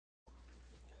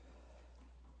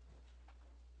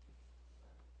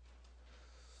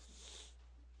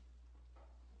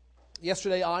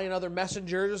Yesterday, I and other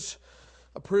messengers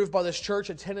approved by this church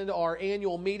attended our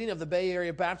annual meeting of the Bay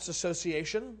Area Baptist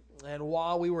Association. And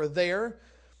while we were there,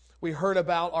 we heard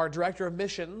about our Director of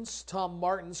Missions, Tom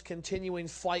Martin's continuing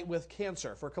fight with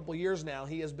cancer. For a couple of years now,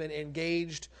 he has been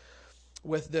engaged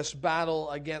with this battle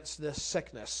against this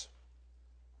sickness.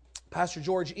 Pastor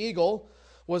George Eagle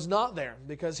was not there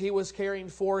because he was caring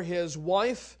for his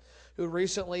wife, who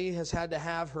recently has had to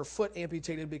have her foot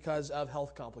amputated because of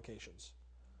health complications.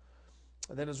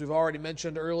 And then, as we've already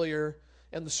mentioned earlier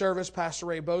in the service, Pastor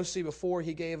Ray Bosey, before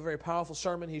he gave a very powerful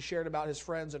sermon, he shared about his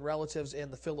friends and relatives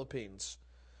in the Philippines.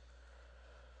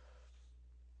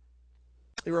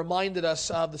 He reminded us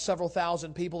of the several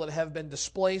thousand people that have been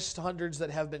displaced, hundreds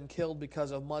that have been killed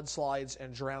because of mudslides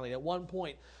and drowning. At one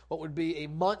point, what would be a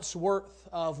month's worth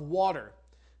of water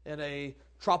in a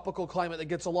tropical climate that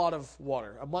gets a lot of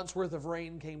water, a month's worth of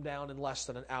rain came down in less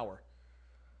than an hour.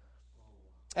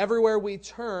 Everywhere we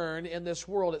turn in this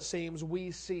world, it seems,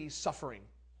 we see suffering.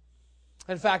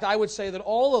 In fact, I would say that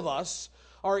all of us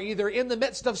are either in the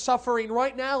midst of suffering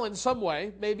right now in some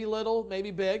way, maybe little,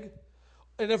 maybe big.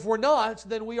 And if we're not,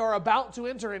 then we are about to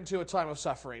enter into a time of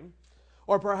suffering.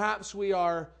 Or perhaps we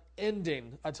are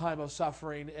ending a time of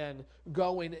suffering and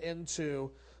going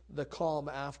into the calm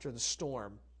after the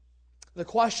storm. The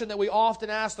question that we often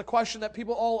ask, the question that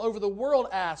people all over the world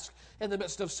ask in the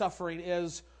midst of suffering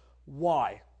is,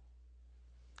 why?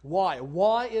 Why?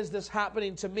 Why is this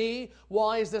happening to me?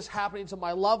 Why is this happening to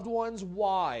my loved ones?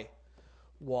 Why?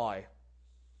 Why?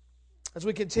 As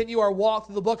we continue our walk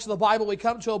through the books of the Bible, we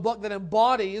come to a book that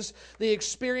embodies the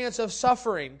experience of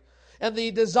suffering and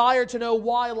the desire to know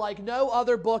why like no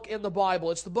other book in the Bible.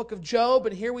 It's the book of Job,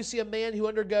 and here we see a man who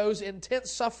undergoes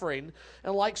intense suffering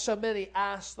and, like so many,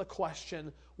 asks the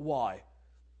question, why?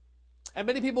 And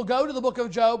many people go to the book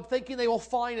of Job thinking they will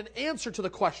find an answer to the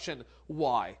question,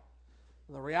 why?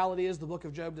 And the reality is the book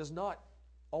of Job does not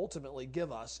ultimately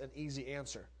give us an easy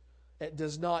answer. It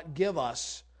does not give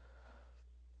us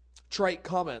trite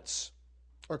comments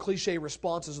or cliche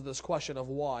responses to this question of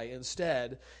why.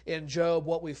 Instead, in Job,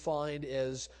 what we find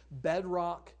is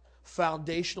bedrock,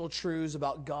 foundational truths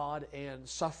about God and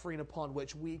suffering upon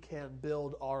which we can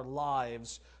build our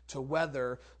lives to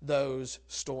weather those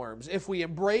storms. If we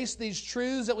embrace these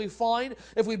truths that we find,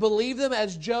 if we believe them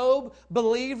as Job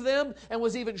believed them and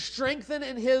was even strengthened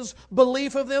in his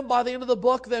belief of them by the end of the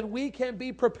book, then we can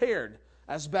be prepared,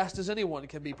 as best as anyone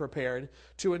can be prepared,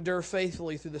 to endure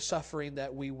faithfully through the suffering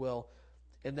that we will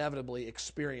inevitably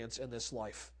experience in this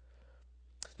life.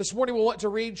 This morning we want to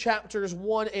read chapters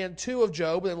 1 and 2 of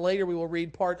Job, and then later we will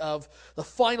read part of the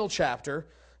final chapter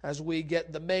as we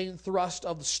get the main thrust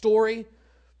of the story,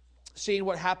 seeing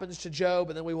what happens to Job,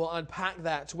 and then we will unpack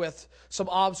that with some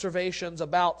observations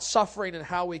about suffering and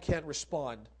how we can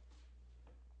respond.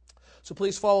 So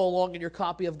please follow along in your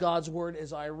copy of God's Word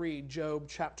as I read Job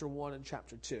chapter 1 and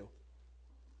chapter 2.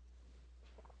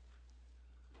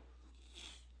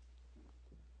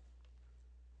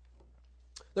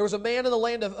 There was a man in the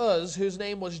land of Uz whose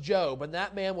name was Job, and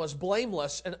that man was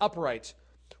blameless and upright,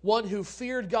 one who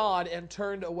feared God and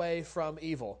turned away from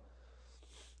evil.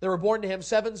 There were born to him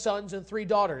 7 sons and 3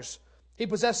 daughters. He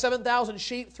possessed 7,000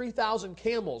 sheep, 3,000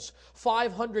 camels,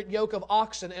 500 yoke of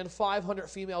oxen, and 500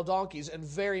 female donkeys, and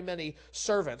very many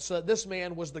servants, so that this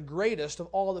man was the greatest of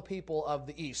all the people of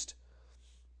the East.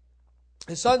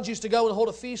 His sons used to go and hold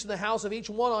a feast in the house of each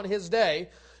one on his day,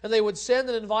 and they would send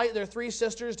and invite their 3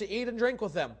 sisters to eat and drink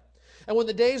with them. And when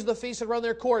the days of the feast had run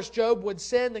their course, Job would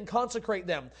send and consecrate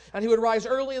them. And he would rise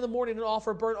early in the morning and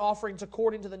offer burnt offerings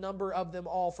according to the number of them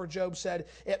all. For Job said,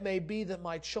 "It may be that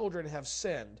my children have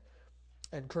sinned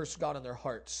and cursed God in their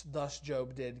hearts." Thus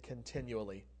Job did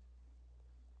continually.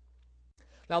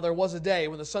 Now there was a day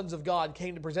when the sons of God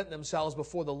came to present themselves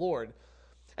before the Lord,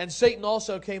 and Satan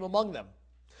also came among them.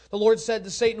 The Lord said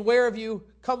to Satan, "Where have you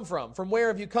come from? From where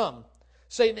have you come?"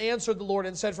 Satan answered the Lord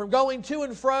and said, "From going to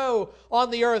and fro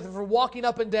on the earth, and from walking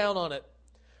up and down on it."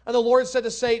 And the Lord said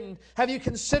to Satan, "Have you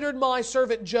considered my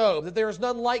servant Job, that there is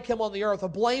none like him on the earth, a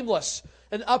blameless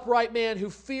and upright man who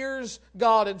fears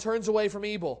God and turns away from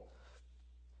evil?"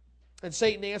 And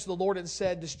Satan answered the Lord and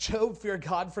said, "Does Job fear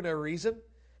God for no reason?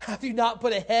 Have you not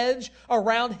put a hedge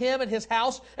around him and his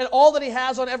house and all that he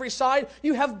has on every side?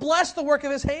 You have blessed the work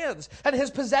of his hands, and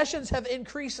his possessions have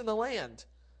increased in the land.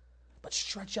 But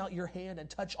stretch out your hand and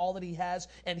touch all that he has,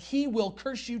 and he will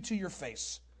curse you to your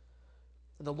face."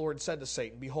 And the Lord said to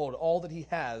Satan, "Behold, all that he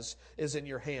has is in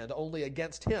your hand. Only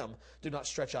against him do not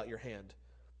stretch out your hand."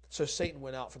 So Satan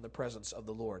went out from the presence of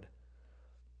the Lord.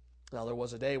 Now there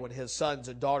was a day when his sons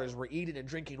and daughters were eating and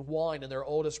drinking wine in their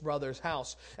oldest brother's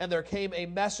house. And there came a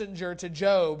messenger to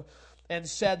Job and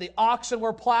said, the oxen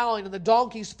were plowing and the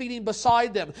donkeys feeding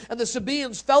beside them. And the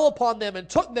Sabaeans fell upon them and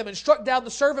took them and struck down the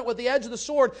servant with the edge of the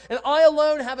sword. And I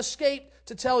alone have escaped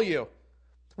to tell you.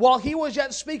 While he was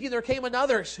yet speaking, there came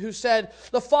another who said,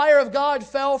 the fire of God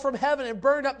fell from heaven and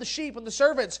burned up the sheep and the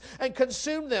servants and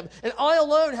consumed them. And I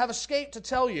alone have escaped to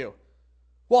tell you.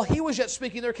 While he was yet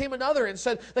speaking, there came another and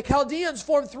said, the Chaldeans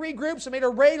formed 3 groups and made a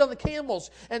raid on the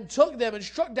camels and took them and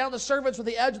struck down the servants with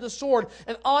the edge of the sword.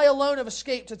 And I alone have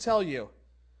escaped to tell you.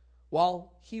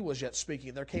 While he was yet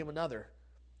speaking, there came another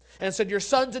and said, your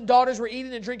sons and daughters were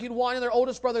eating and drinking wine in their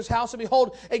oldest brother's house. And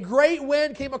behold, a great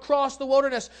wind came across the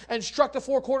wilderness and struck the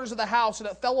 4 corners of the house. And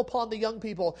it fell upon the young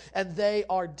people, and they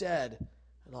are dead.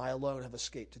 And I alone have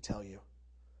escaped to tell you.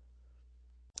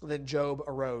 And then Job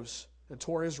arose and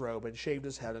tore his robe and shaved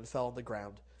his head and fell on the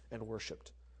ground and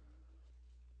worshipped.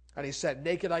 And he said,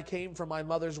 naked I came from my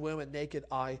mother's womb, and naked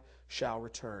I shall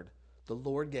return. The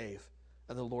Lord gave,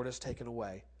 and the Lord has taken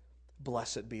away.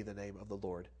 Blessed be the name of the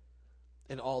Lord.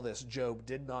 In all this, Job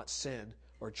did not sin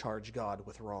or charge God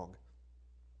with wrong.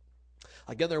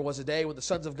 Again, there was a day when the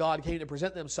sons of God came to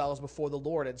present themselves before the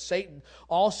Lord, and Satan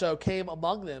also came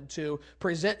among them to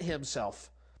present himself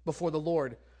before the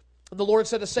Lord. And the Lord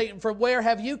said to Satan, from where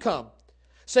have you come?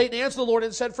 Satan answered the Lord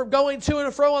and said, from going to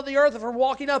and fro on the earth and from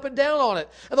walking up and down on it.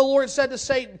 And the Lord said to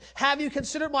Satan, have you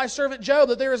considered my servant Job,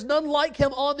 that there is none like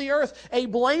him on the earth, a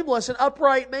blameless and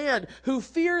upright man who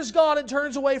fears God and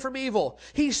turns away from evil?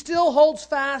 He still holds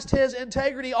fast his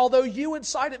integrity, although you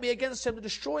incited me against him to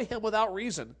destroy him without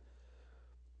reason.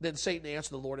 Then Satan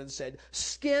answered the Lord and said,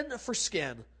 skin for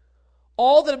skin.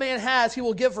 All that a man has he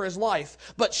will give for his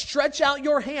life. But stretch out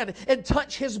your hand and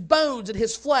touch his bones and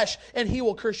his flesh, and he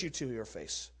will curse you to your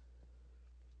face.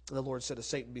 And the Lord said to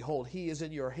Satan, behold, he is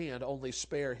in your hand, only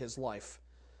spare his life.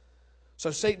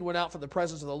 So Satan went out from the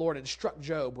presence of the Lord and struck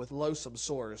Job with loathsome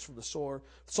sores, from the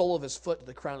sole of his foot to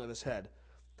the crown of his head.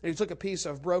 And he took a piece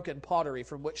of broken pottery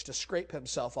from which to scrape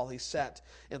himself while he sat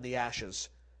in the ashes.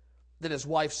 Then his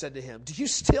wife said to him, do you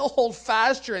still hold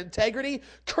fast your integrity?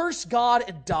 Curse God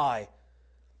and die.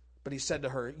 But he said to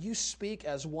her, you speak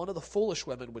as one of the foolish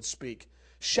women would speak.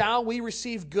 Shall we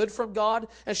receive good from God,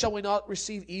 and shall we not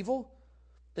receive evil?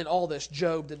 In all this,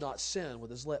 Job did not sin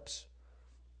with his lips.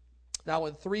 Now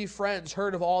when 3 friends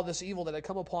heard of all this evil that had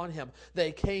come upon him,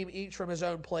 they came each from his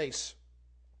own place.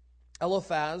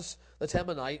 Eliphaz the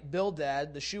Temanite,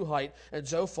 Bildad the Shuhite, and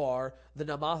Zophar the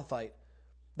Naamathite.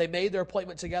 They made their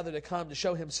appointment together to come to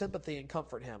show him sympathy and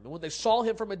comfort him. And when they saw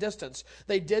him from a distance,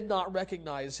 they did not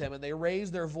recognize him, and they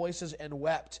raised their voices and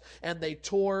wept, and they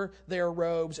tore their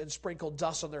robes and sprinkled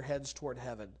dust on their heads toward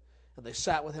heaven. And they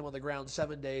sat with him on the ground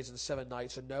 7 days and 7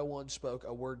 nights, and no one spoke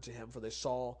a word to him, for they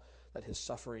saw that his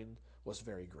suffering was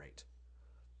very great.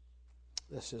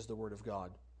 This is the word of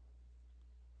God.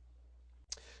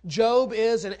 Job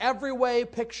is in every way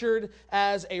pictured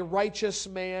as a righteous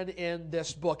man in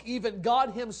this book. Even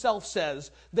God himself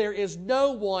says there is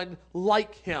no one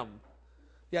like him.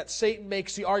 Yet Satan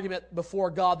makes the argument before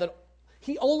God that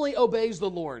he only obeys the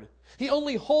Lord. He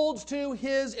only holds to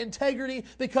his integrity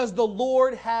because the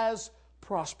Lord has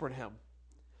prospered him.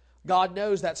 God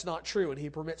knows that's not true, and he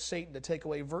permits Satan to take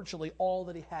away virtually all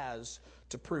that he has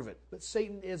to prove it. But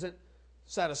Satan isn't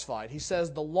satisfied. He says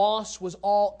the loss was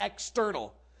all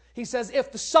external. He says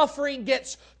if the suffering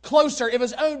gets closer, if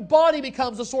his own body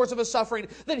becomes the source of his suffering,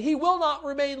 then he will not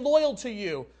remain loyal to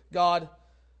you, God.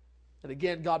 And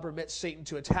again, God permits Satan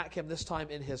to attack him, this time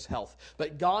in his health.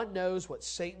 But God knows what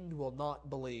Satan will not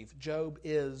believe. Job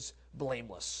is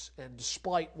blameless. And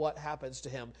despite what happens to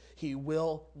him, he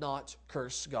will not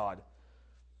curse God.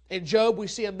 In Job, we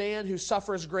see a man who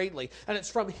suffers greatly. And it's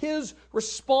from his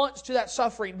response to that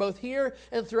suffering, both here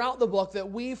and throughout the book, that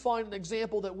we find an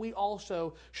example that we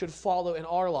also should follow in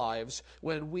our lives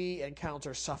when we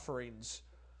encounter sufferings.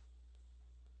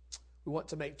 We want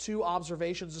to make 2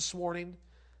 observations this morning,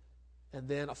 and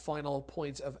then a final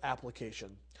point of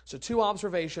application. So 2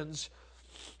 observations,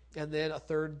 and then a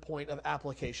third point of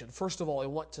application. First of all, I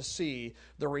want to see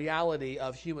the reality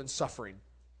of human suffering.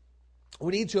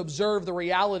 We need to observe the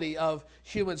reality of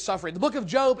human suffering. The book of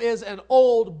Job is an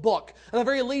old book. At the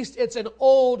very least, it's an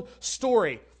old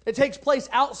story. It takes place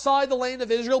outside the land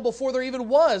of Israel before there even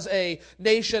was a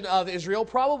nation of Israel,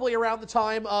 probably around the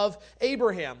time of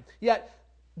Abraham. Yet,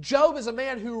 Job is a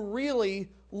man who really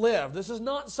lived. This is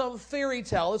not some fairy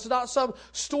tale. This is not some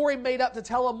story made up to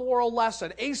tell a moral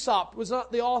lesson. Aesop was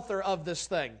not the author of this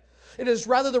thing. It is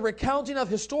rather the recounting of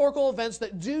historical events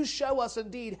that do show us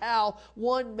indeed how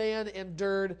one man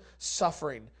endured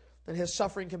suffering. And his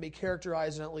suffering can be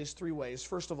characterized in at least 3 ways.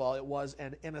 First of all, it was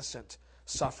an innocent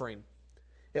suffering.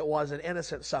 It was an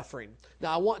innocent suffering.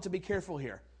 Now, I want to be careful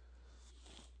here.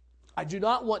 I do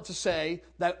not want to say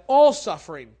that all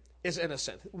suffering is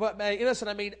innocent. But by innocent,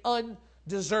 I mean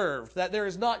undeserved. That there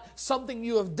is not something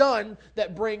you have done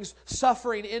that brings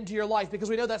suffering into your life, because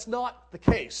we know that's not the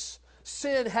case.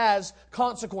 Sin has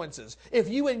consequences. If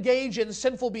you engage in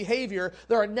sinful behavior,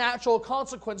 there are natural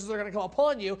consequences that are going to come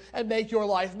upon you and make your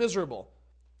life miserable.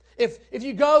 If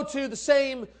you go to the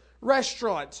same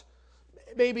restaurant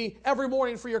maybe every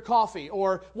morning for your coffee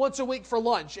or once a week for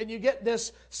lunch, and you get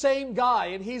this same guy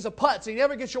and he's a putz and he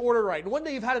never gets your order right, and one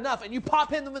day you've had enough and you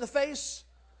pop him in the face,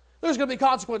 there's going to be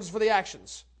consequences for the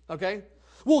actions. Okay?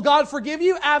 Will God forgive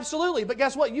you? Absolutely. But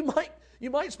guess what? You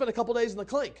might spend a couple days in the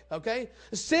clink. Okay?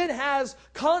 Sin has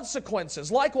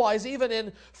consequences. Likewise, even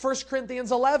in 1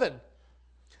 Corinthians 11,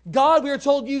 God, we are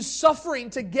told, used suffering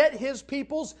to get His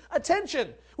people's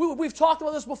attention. We've talked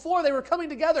about this before. They were coming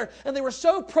together and they were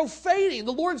so profaning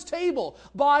the Lord's table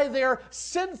by their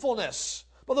sinfulness,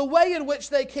 by the way in which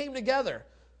they came together,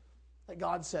 that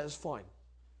God says, fine,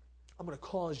 I'm going to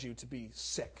cause you to be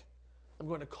sick. I'm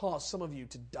going to cause some of you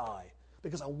to die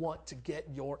because I want to get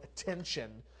your attention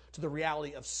to the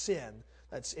reality of sin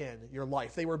that's in your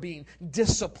life. They were being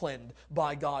disciplined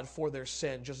by God for their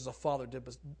sin, just as a father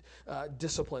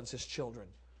disciplines his children.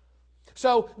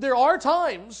 So there are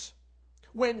times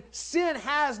when sin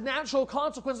has natural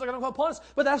consequences that are going to come upon us,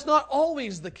 but that's not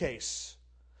always the case.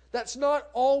 That's not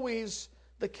always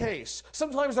the case.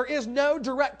 Sometimes there is no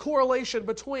direct correlation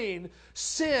between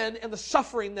sin and the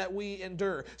suffering that we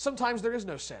endure. Sometimes there is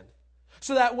no sin.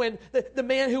 So that when the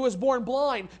man who was born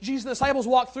blind, Jesus and the disciples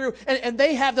walked through, and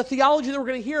they have the theology that we're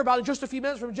going to hear about in just a few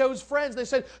minutes from Joe's friends. They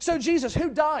said, so Jesus, who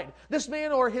died? This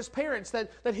man or his parents that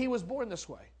he was born this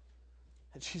way?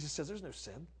 And Jesus says, there's no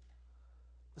sin.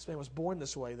 This man was born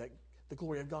this way that the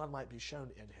glory of God might be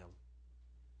shown in him.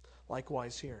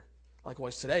 Likewise here.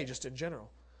 Likewise today, just in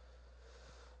general.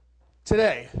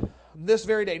 Today, this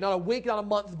very day, not a week, not a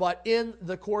month, but in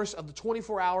the course of the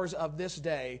 24 hours of this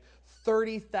day,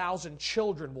 30,000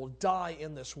 children will die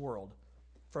in this world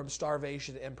from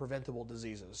starvation and preventable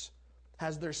diseases.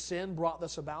 Has their sin brought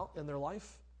this about in their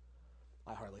life?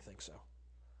 I hardly think so.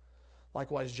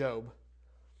 Likewise, Job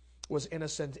was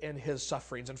innocent in his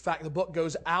sufferings. In fact, the book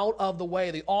goes out of the way.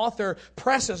 The author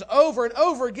presses over and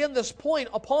over again this point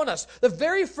upon us. The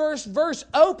very first verse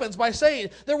opens by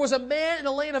saying, there was a man in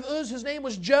the land of Uz whose name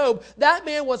was Job. That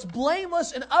man was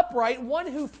blameless and upright, one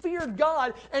who feared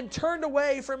God and turned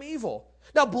away from evil.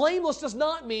 Now, blameless does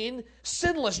not mean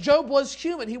sinless. Job was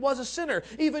human. He was a sinner.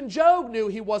 Even Job knew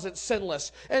he wasn't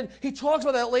sinless. And he talks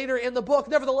about that later in the book.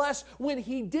 Nevertheless, when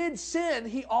he did sin,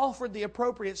 he offered the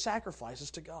appropriate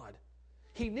sacrifices to God.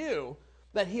 He knew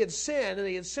that he had sinned, and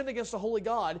he had sinned against the holy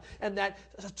God, and that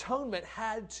atonement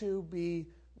had to be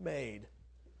made.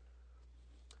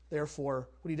 Therefore,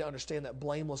 we need to understand that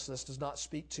blamelessness does not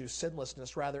speak to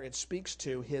sinlessness. Rather, it speaks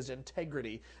to his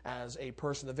integrity as a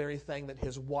person, the very thing that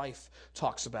his wife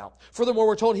talks about. Furthermore,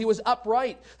 we're told he was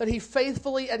upright, that he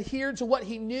faithfully adhered to what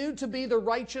he knew to be the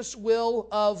righteous will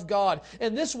of God.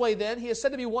 In this way, then, he is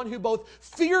said to be one who both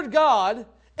feared God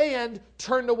and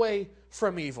turned away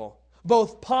from evil.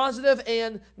 Both positive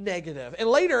and negative. And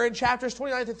later in chapters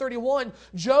 29 to 31,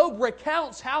 Job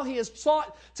recounts how he has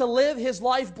sought to live his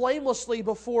life blamelessly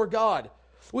before God.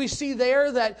 We see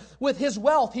there that with his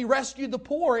wealth, he rescued the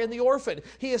poor and the orphan.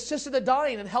 He assisted the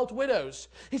dying and helped widows.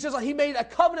 He says he made a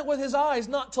covenant with his eyes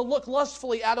not to look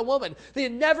lustfully at a woman. He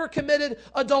had never committed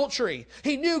adultery.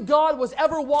 He knew God was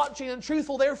ever watching and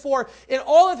truthful. Therefore, in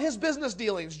all of his business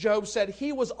dealings, Job said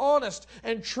he was honest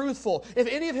and truthful. If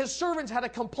any of his servants had a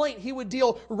complaint, he would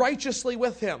deal righteously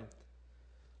with him.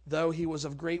 Though he was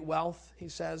of great wealth, he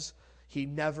says, he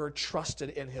never trusted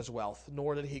in his wealth,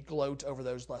 nor did he gloat over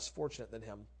those less fortunate than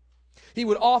him. He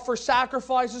would offer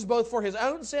sacrifices both for his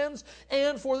own sins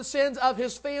and for the sins of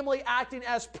his family, acting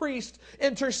as priest,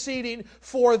 interceding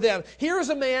for them. Here is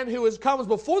a man who comes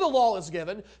before the law is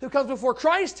given, who comes before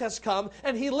Christ has come,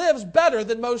 and he lives better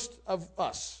than most of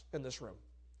us in this room.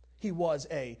 He was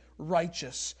a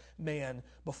righteous man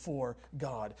before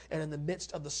God. And in the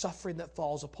midst of the suffering that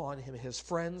falls upon him, his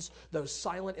friends, those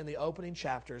silent in the opening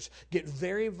chapters, get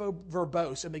very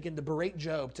verbose and begin to berate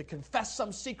Job to confess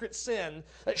some secret sin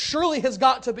that surely has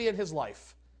got to be in his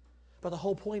life. But the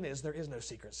whole point is there is no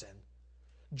secret sin.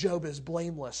 Job is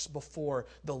blameless before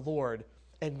the Lord,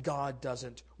 and God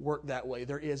doesn't work that way.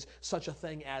 There is such a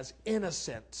thing as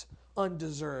innocent,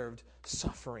 undeserved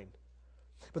suffering.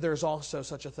 But there is also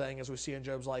such a thing, as we see in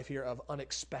Job's life here, of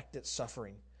unexpected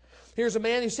suffering. Here's a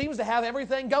man who seems to have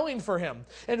everything going for him.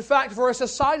 In fact, for a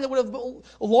society that would have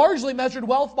largely measured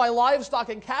wealth by livestock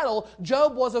and cattle,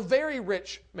 Job was a very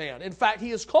rich man. In fact,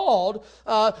 he is called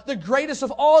the greatest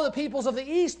of all the peoples of the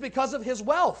East because of his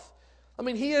wealth. I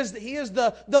mean, he is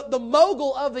the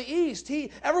mogul of the East.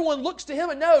 Everyone looks to him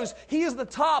and knows he is the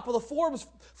top of the Forbes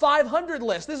 500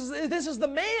 list. This is the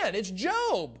man. It's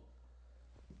Job.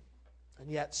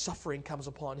 And yet suffering comes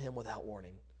upon him without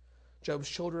warning. Job's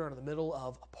children are in the middle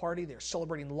of a party. They're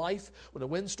celebrating life when a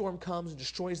windstorm comes and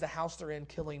destroys the house they're in,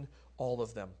 killing all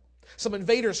of them. Some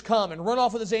invaders come and run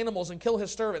off with his animals and kill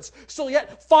his servants. Still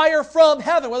yet, fire from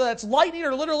heaven, whether that's lightning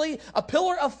or literally a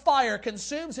pillar of fire,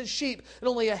 consumes his sheep, and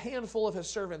only a handful of his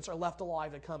servants are left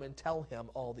alive to come and tell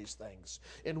him all these things.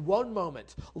 In one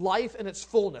moment, life in its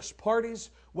fullness,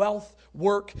 parties, wealth,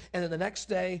 work, and then the next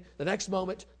day, the next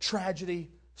moment,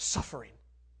 tragedy, suffering.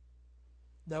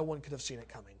 No one could have seen it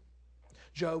coming.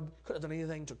 Job couldn't have done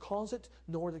anything to cause it,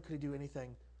 nor could he do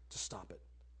anything to stop it.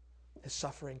 His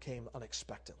suffering came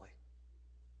unexpectedly.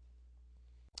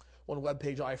 One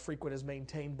webpage I frequent is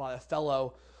maintained by a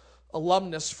fellow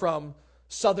alumnus from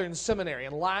Southern Seminary.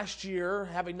 And last year,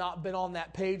 having not been on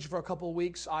that page for a couple of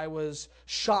weeks, I was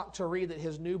shocked to read that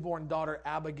his newborn daughter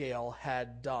Abigail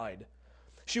had died.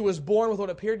 She was born with what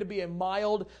appeared to be a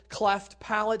mild cleft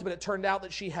palate, but it turned out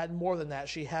that she had more than that.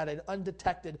 She had an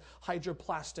undetected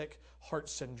hydroplastic heart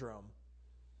syndrome.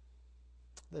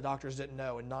 The doctors didn't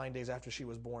know, and 9 days after she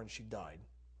was born, she died.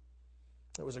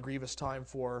 It was a grievous time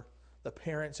for the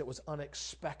parents. It was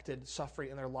unexpected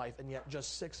suffering in their life, and yet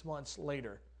just 6 months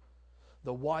later,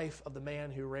 the wife of the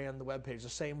man who ran the webpage, the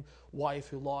same wife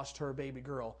who lost her baby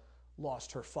girl,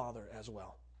 lost her father as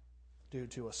well due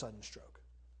to a sudden stroke.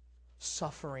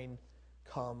 Suffering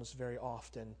comes very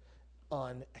often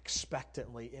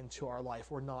unexpectedly into our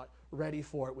life. We're not ready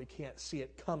for it. We can't see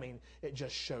it coming. It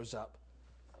just shows up.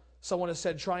 Someone has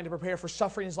said trying to prepare for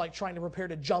suffering is like trying to prepare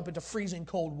to jump into freezing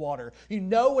cold water. You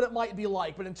know what it might be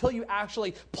like, but until you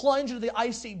actually plunge into the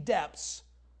icy depths,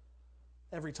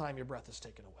 every time your breath is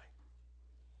taken away.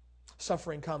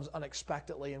 Suffering comes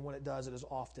unexpectedly, and when it does, it is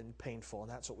often painful.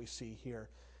 And that's what we see here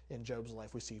in Job's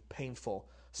life. We see painful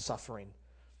suffering.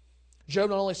 Job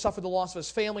not only suffered the loss of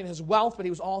his family and his wealth, but he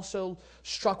was also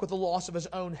struck with the loss of his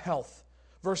own health.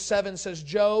 Verse 7 says,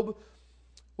 Job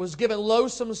was given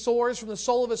loathsome sores from the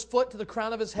sole of his foot to the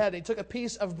crown of his head. He took a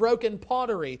piece of broken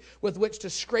pottery with which to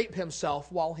scrape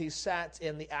himself while he sat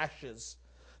in the ashes.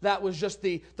 That was just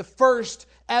the first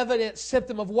evident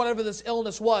symptom of whatever this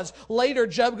illness was. Later,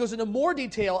 Job goes into more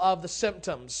detail of the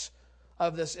symptoms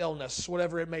of this illness,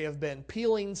 whatever it may have been.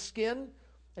 Peeling skin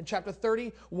in chapter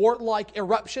 30, wart-like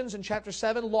eruptions in chapter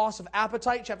 7, loss of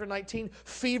appetite, chapter 19,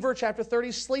 fever, chapter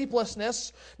 30,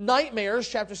 sleeplessness, nightmares,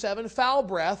 chapter 7, foul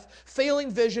breath, failing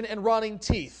vision, and rotting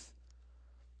teeth,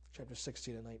 chapter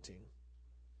 16 and 19.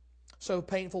 So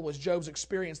painful was Job's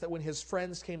experience that when his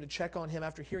friends came to check on him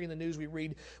after hearing the news, we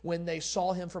read, when they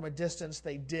saw him from a distance,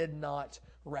 they did not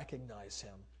recognize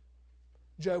him.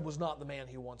 Job was not the man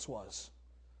he once was.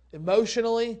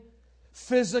 Emotionally,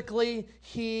 physically,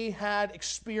 he had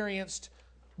experienced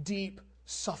deep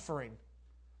suffering.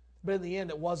 But in the end,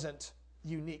 it wasn't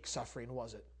unique suffering,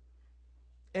 was it?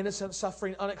 Innocent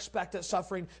suffering, unexpected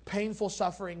suffering, painful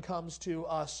suffering comes to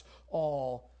us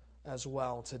all as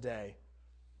well today.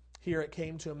 Here it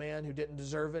came to a man who didn't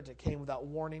deserve it. It came without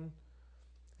warning.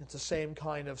 It's the same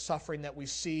kind of suffering that we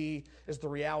see as the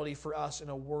reality for us in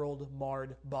a world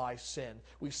marred by sin.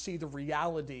 We see the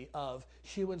reality of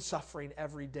human suffering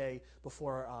every day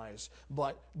before our eyes.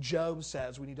 But Job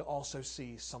says we need to also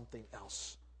see something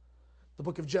else. The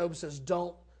book of Job says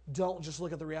don't just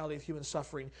look at the reality of human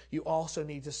suffering. You also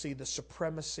need to see the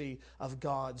supremacy of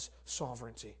God's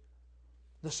sovereignty.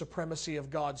 The supremacy of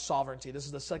God's sovereignty. This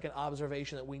is the second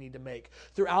observation that we need to make.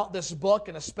 Throughout this book,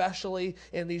 and especially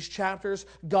in these chapters,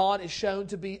 God is shown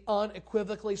to be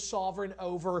unequivocally sovereign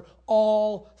over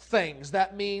all things.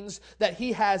 That means that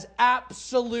He has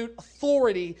absolute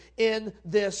authority in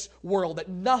this world, that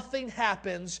nothing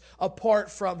happens apart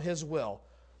from His will.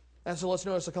 And so let's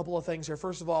notice a couple of things here.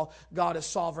 First of all, God is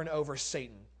sovereign over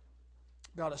Satan.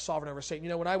 God is sovereign over Satan. You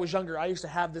know, when I was younger, I used to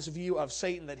have this view of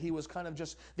Satan that he was kind of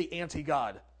just the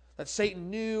anti-God. That Satan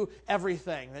knew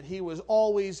everything, that he was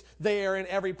always there in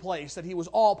every place, that he was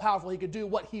all-powerful, he could do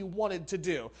what he wanted to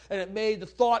do. And it made the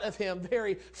thought of him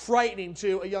very frightening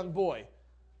to a young boy.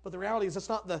 But the reality is that's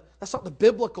not the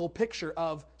biblical picture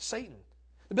of Satan.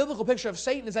 The biblical picture of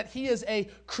Satan is that he is a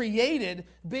created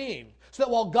being. So that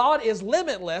while God is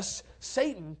limitless,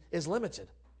 Satan is limited.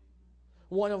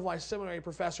 One of my seminary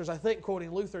professors, I think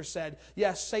quoting Luther, said,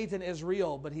 yes, Satan is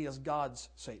real, but he is God's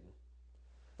Satan.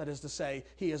 That is to say,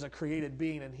 he is a created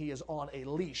being and he is on a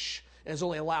leash and is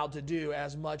only allowed to do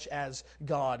as much as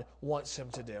God wants him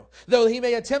to do. Though he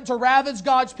may attempt to ravage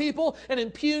God's people and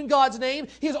impugn God's name,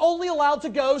 he is only allowed to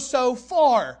go so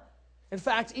far. In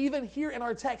fact, even here in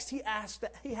our text, he has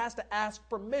to ask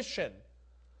permission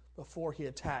before he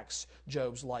attacks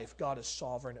Job's life. God is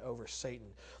sovereign over Satan.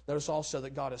 Notice also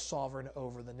that God is sovereign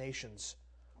over the nations.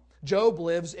 Job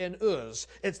lives in Uz.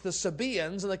 It's the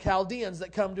Sabaeans and the Chaldeans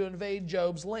that come to invade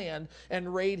Job's land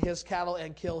and raid his cattle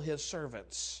and kill his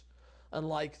servants.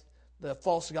 Unlike the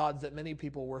false gods that many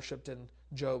people worshipped in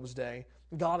Job's day,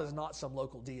 God is not some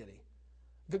local deity.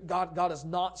 God is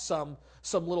not some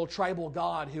little tribal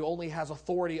God who only has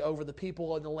authority over the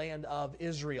people in the land of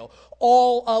Israel.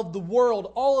 All of the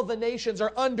world, all of the nations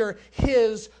are under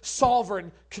his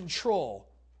sovereign control.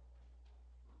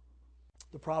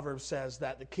 The proverb says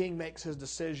that the king makes his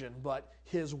decision, but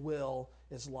his will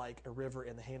is like a river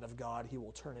in the hand of God. He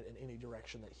will turn it in any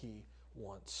direction that he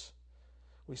wants.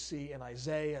 We see in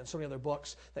Isaiah and so many other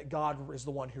books that God is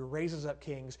the one who raises up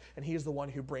kings, and he is the one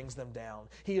who brings them down.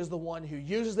 He is the one who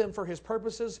uses them for his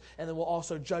purposes and then will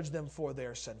also judge them for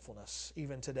their sinfulness.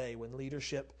 Even today, when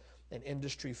leadership and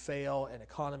industry fail and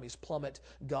economies plummet,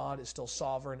 God is still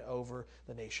sovereign over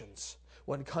the nations.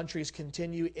 When countries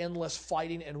continue endless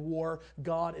fighting and war,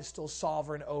 God is still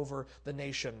sovereign over the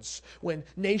nations. When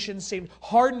nations seem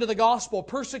hardened to the gospel,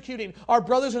 persecuting our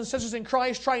brothers and sisters in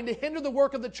Christ, trying to hinder the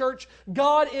work of the church,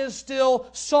 God is still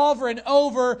sovereign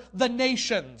over the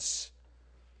nations.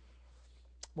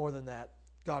 More than that,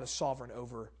 God is sovereign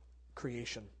over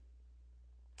creation.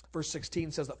 Verse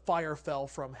 16 says that fire fell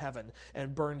from heaven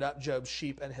and burned up Job's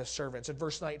sheep and his servants. In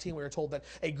verse 19, we are told that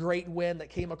a great wind that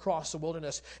came across the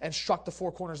wilderness and struck the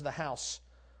four corners of the house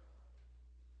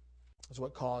is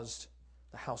what caused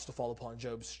the house to fall upon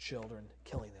Job's children,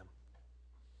 killing them.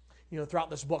 You know, throughout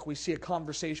this book, we see a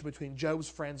conversation between Job's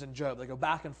friends and Job. They go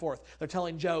back and forth. They're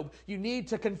telling Job, you need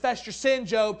to confess your sin,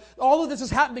 Job. All of this has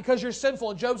happened because you're sinful.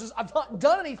 And Job says, I've not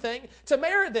done anything to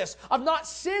merit this. I've not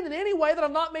sinned in any way that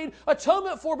I've not made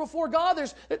atonement for before God.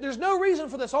 There's no reason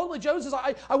for this. Only Job says,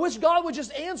 I wish God would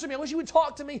just answer me. I wish he would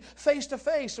talk to me face to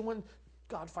face. And when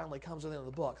God finally comes to the end of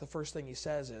the book, the first thing he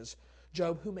says is,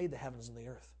 Job, who made the heavens and the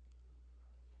earth?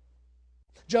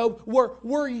 Job,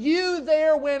 were you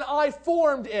there when I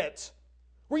formed it?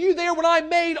 Were you there when I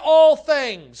made all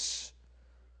things?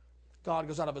 God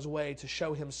goes out of his way to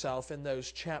show himself in those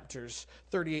chapters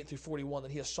 38 through 41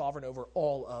 that he is sovereign over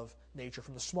all of nature,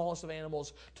 from the smallest of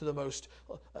animals to the most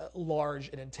large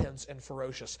and intense and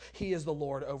ferocious. He is the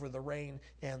Lord over the rain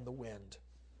and the wind.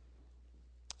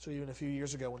 So even a few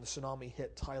years ago when the tsunami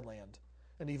hit Thailand,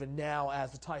 and even now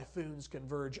as the typhoons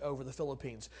converge over the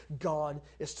Philippines, God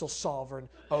is still sovereign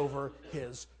over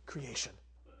his creation.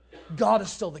 God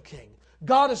is still the king.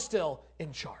 God is still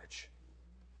in charge.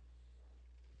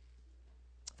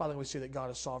 Finally, we see that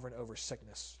God is sovereign over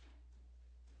sickness.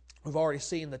 We've already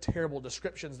seen the terrible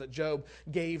descriptions that Job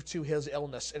gave to his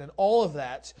illness. And in all of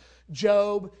that,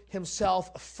 Job himself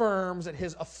affirms that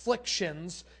his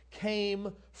afflictions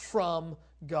came from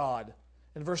God.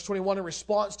 In verse 21, in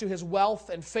response to his wealth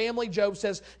and family, Job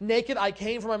says, naked I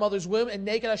came from my mother's womb, and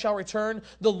naked I shall return.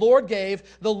 The Lord gave,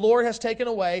 the Lord has taken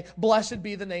away. Blessed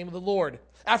be the name of the Lord.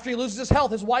 After he loses his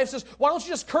health, his wife says, why don't you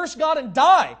just curse God and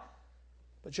die?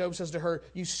 But Job says to her,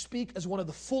 you speak as one of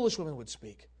the foolish women would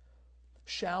speak.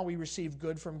 Shall we receive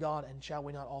good from God, and shall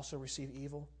we not also receive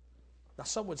evil? Now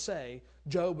some would say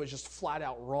Job is just flat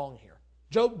out wrong here.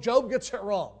 Job gets it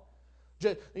wrong.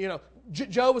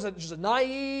 Job is just a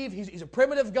naive, he's a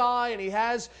primitive guy, and he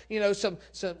has, some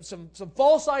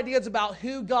false ideas about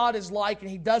who God is like, and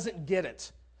he doesn't get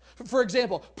it. For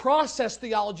example, process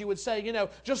theology would say,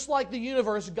 just like the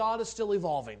universe, God is still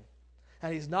evolving.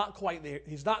 And he's not quite there.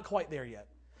 He's not quite there yet.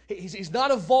 He's not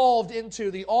evolved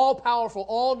into the all-powerful,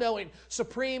 all-knowing,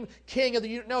 supreme king of the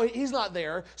universe. No, he's not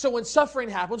there. So when suffering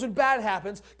happens, when bad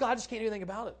happens, God just can't do anything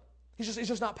about it. He's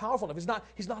just not powerful enough.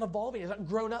 He's not evolving. He's not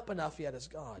grown up enough yet as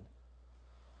God.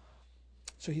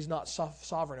 So he's not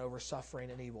sovereign over suffering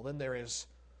and evil. Then there is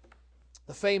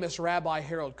the famous Rabbi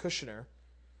Harold Kushner.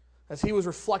 As he was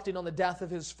reflecting on the death of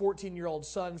his 14-year-old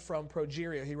son from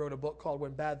progeria, he wrote a book called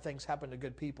When Bad Things Happen to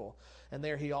Good People. And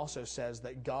there he also says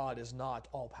that God is not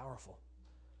all-powerful.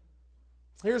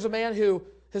 Here's a man who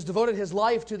has devoted his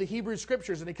life to the Hebrew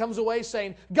Scriptures, and he comes away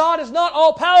saying, God is not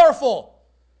all-powerful.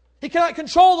 He cannot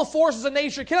control the forces of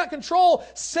nature. He cannot control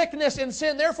sickness and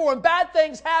sin. Therefore, when bad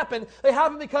things happen, they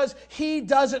happen because he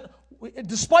doesn't,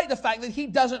 despite the fact that he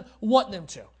doesn't want them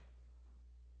to.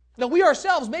 Now, we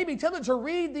ourselves may be tempted to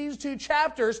read these two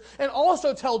chapters and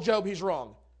also tell Job he's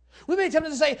wrong. We may be tempted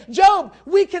to say, Job,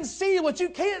 we can see what you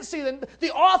can't see.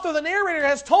 The author, the narrator,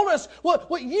 has told us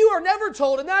what you are never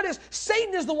told, and that is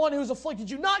Satan is the one who's afflicted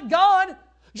you, not God.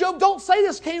 Job, don't say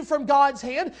this came from God's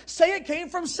hand. Say it came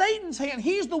from Satan's hand.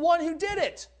 He's the one who did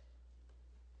it.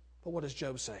 But what does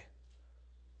Job say?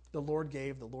 The Lord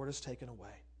gave, the Lord has taken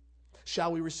away.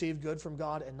 Shall we receive good from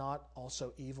God and not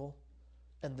also evil?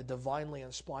 And the divinely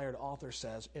inspired author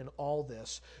says, in all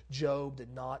this, Job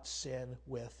did not sin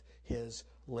with his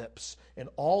lips. In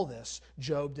all this,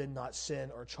 Job did not sin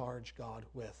or charge God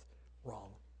with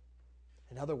wrong.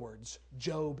 In other words,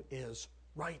 Job is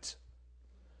right.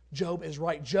 Job is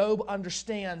right. Job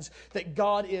understands that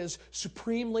God is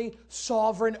supremely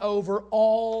sovereign over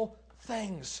all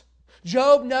things.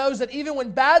 Job knows that even when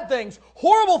bad things,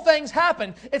 horrible things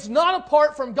happen, it's not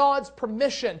apart from God's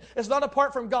permission. It's not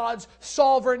apart from God's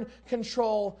sovereign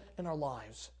control in our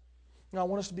lives. Now, I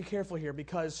want us to be careful here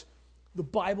because the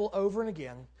Bible over and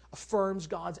again affirms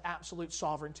God's absolute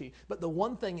sovereignty. But the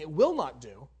one thing it will not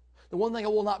do, the one thing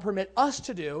it will not permit us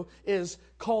to do is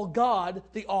call God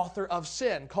the author of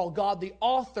sin, call God the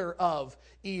author of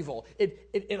evil.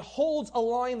 It holds a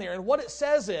line there. And what it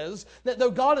says is that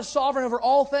though God is sovereign over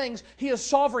all things, He is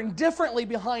sovereign differently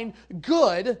behind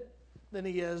good than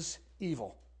He is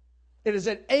evil. It is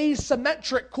an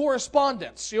asymmetric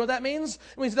correspondence. You know what that means?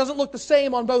 It means it doesn't look the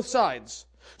same on both sides.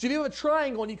 So if you have a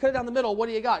triangle and you cut it down the middle, what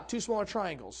do you got? Two smaller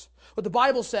triangles. What the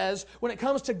Bible says, when it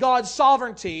comes to God's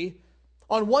sovereignty,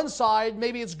 on one side,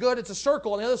 maybe it's good, it's a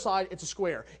circle. On the other side, it's a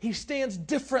square. He stands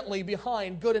differently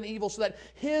behind good and evil so that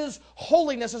His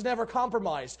holiness is never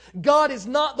compromised. God is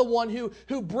not the one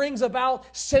who brings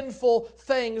about sinful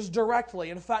things directly.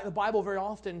 In fact, the Bible very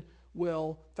often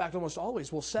will, in fact, almost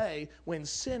always will say, when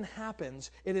sin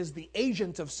happens, it is the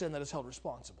agent of sin that is held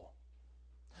responsible.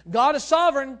 God is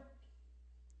sovereign,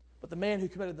 but the man who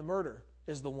committed the murder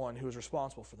is the one who is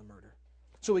responsible for the murder.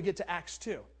 So we get to Acts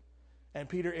 2. And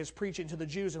Peter is preaching to the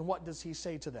Jews, and what does he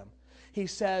say to them? He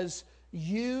says,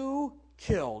 you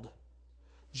killed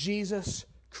Jesus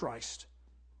Christ.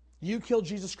 You killed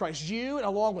Jesus Christ. You, and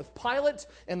along with Pilate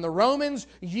and the Romans,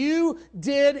 you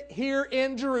did here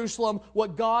in Jerusalem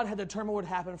what God had determined would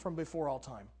happen from before all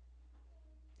time.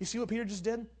 You see what Peter just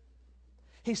did?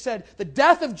 He said, the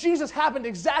death of Jesus happened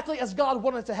exactly as God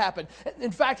wanted it to happen.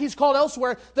 In fact, he's called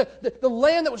elsewhere the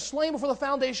Lamb that was slain before the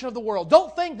foundation of the world.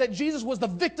 Don't think that Jesus was the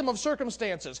victim of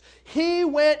circumstances. He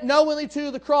went knowingly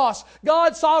to the cross.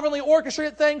 God sovereignly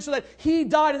orchestrated things so that He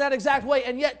died in that exact way.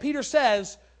 And yet Peter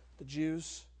says, the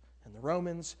Jews and the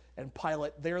Romans and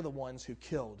Pilate, they're the ones who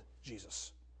killed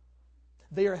Jesus.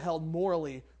 They are held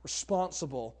morally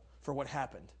responsible for what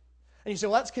happened. And you say,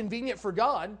 well, that's convenient for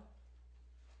God.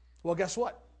 Well, guess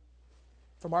what?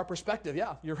 From our perspective,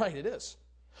 yeah, you're right, it is.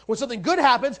 When something good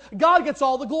happens, God gets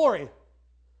all the glory. When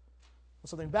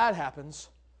something bad happens,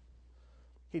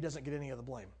 He doesn't get any of the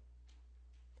blame.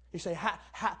 You say,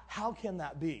 how can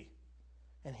that be?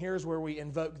 And here's where we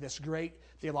invoke this great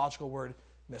theological word,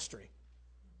 mystery.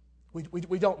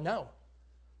 We don't know.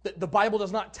 The Bible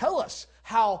does not tell us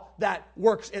how that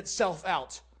works itself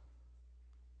out.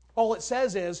 All it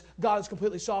says is, God is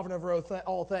completely sovereign over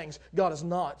all things. God is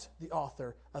not the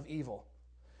author of evil.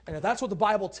 And if that's what the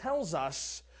Bible tells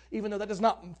us, even though that does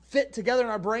not fit together in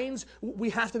our brains, we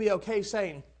have to be okay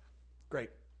saying, great.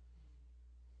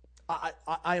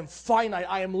 I am finite.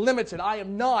 I am limited. I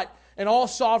am not an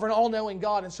all-sovereign, all-knowing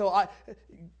God. And so I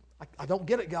don't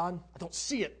get it, God. I don't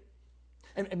see it.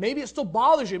 And maybe it still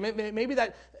bothers you. Maybe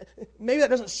that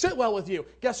doesn't sit well with you.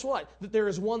 Guess what? There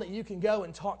is one that you can go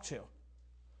and talk to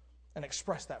and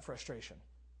express that frustration.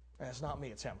 And it's not me,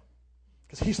 it's Him.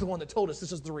 Because He's the one that told us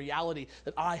this is the reality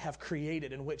that I have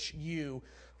created in which you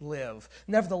live.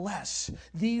 Nevertheless,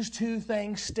 these two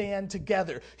things stand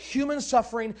together. Human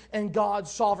suffering and God's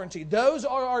sovereignty. Those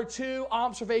are our two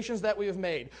observations that we have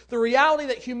made. The reality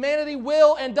that humanity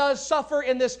will and does suffer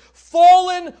in this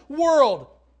fallen world.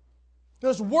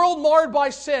 This world marred by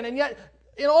sin. And yet,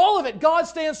 in all of it, God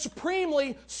stands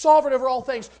supremely sovereign over all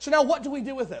things. So now what do we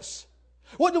do with this?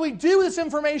 What do we do with this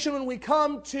information when we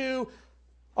come to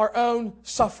our own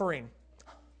suffering?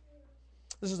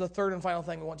 This is the third and final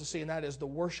thing we want to see, and that is the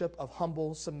worship of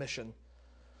humble submission.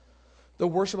 The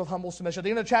worship of humble submission. At the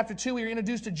end of chapter 2, we are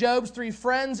introduced to Job's three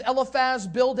friends, Eliphaz,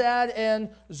 Bildad, and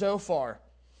Zophar.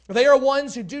 They are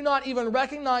ones who do not even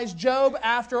recognize Job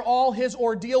after all his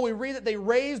ordeal. We read that they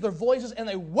raised their voices and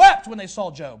they wept when they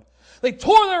saw Job. They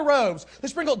tore their robes. They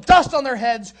sprinkled dust on their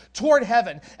heads toward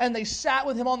heaven. And they sat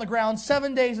with him on the ground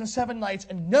 7 days and 7 nights.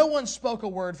 And no one spoke a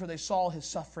word, for they saw his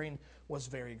suffering was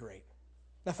very great.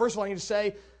 Now, first of all, I need to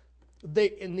say,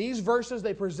 in these verses,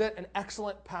 they present an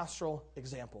excellent pastoral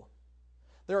example.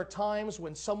 There are times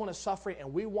when someone is suffering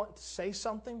and we want to say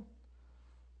something,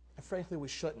 and frankly, we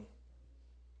shouldn't.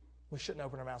 We shouldn't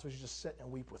open our mouths. We should just sit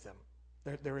and weep with them.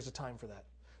 There is a time for that.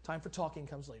 Time for talking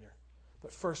comes later.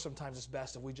 But first, sometimes it's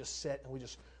best if we just sit and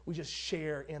we just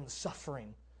share in the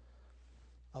suffering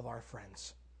of our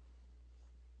friends.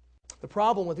 The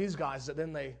problem with these guys is that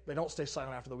then they don't stay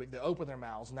silent after the week. They open their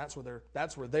mouths, and that's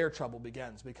where their trouble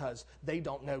begins, because they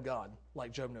don't know God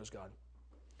like Job knows God.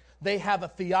 They have a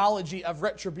theology of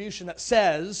retribution that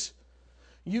says,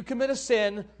 you commit a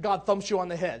sin, God thumps you on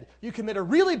the head. You commit a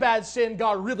really bad sin,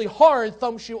 God really hard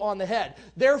thumps you on the head.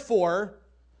 Therefore,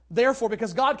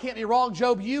 because God can't be wrong,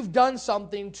 Job, you've done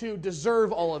something to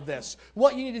deserve all of this.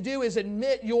 What you need to do is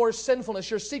admit your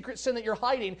sinfulness, your secret sin that you're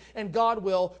hiding, and God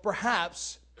will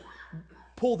perhaps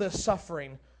pull this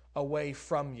suffering away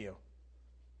from you.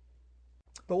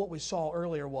 But what we saw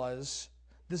earlier was,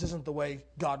 this isn't the way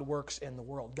God works in the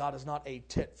world. God is not a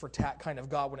tit-for-tat kind of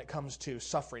God when it comes to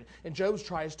suffering. And Job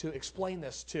tries to explain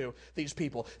this to these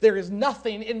people. There is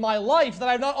nothing in my life that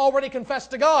I've not already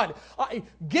confessed to God. I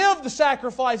give the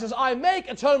sacrifices. I make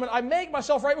atonement. I make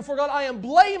myself right before God. I am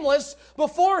blameless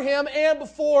before Him and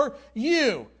before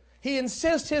you. He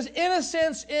insists his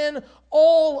innocence in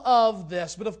all of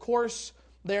this. But of course,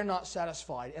 they're not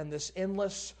satisfied. And this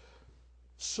endless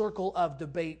circle of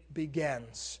debate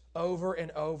begins over and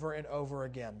over and over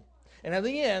again. And at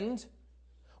the end,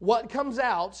 what comes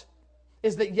out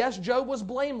is that yes, Job was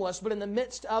blameless, but in the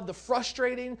midst of the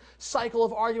frustrating cycle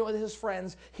of argument with his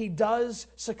friends, he does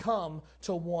succumb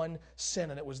to one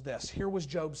sin, and it was this. Here was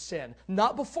Job's sin.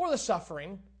 Not before the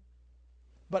suffering,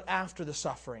 but after the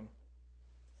suffering.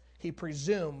 He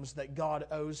presumes that God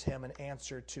owes him an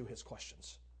answer to his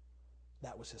questions.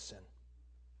 That was his sin.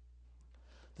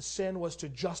 The sin was to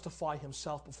justify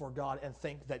himself before God and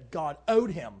think that God owed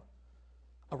him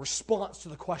a response to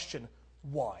the question,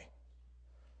 why?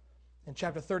 In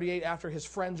chapter 38, after his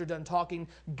friends are done talking,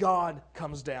 God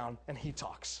comes down and he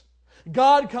talks.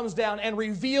 God comes down and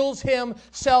reveals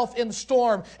himself in the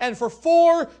storm. And for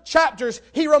 4 chapters,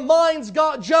 he reminds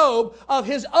Job of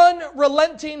his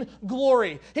unrelenting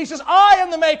glory. He says, I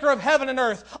am the maker of heaven and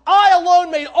earth. I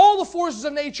alone made all the forces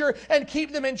of nature and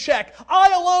keep them in check.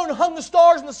 I alone hung the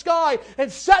stars in the sky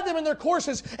and set them in their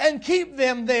courses and keep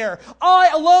them there. I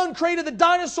alone created the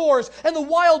dinosaurs and the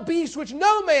wild beasts which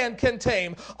no man can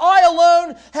tame. I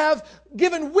alone have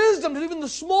given wisdom to even the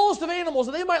smallest of animals,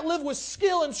 that they might live with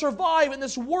skill and survive in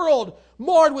this world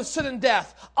marred with sin and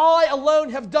death. I alone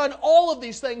have done all of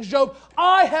these things, Job.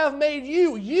 I have made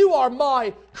you. You are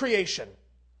my creation.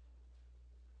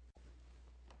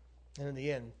 And in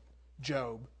the end,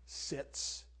 Job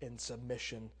sits in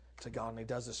submission to God. And he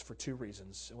does this for 2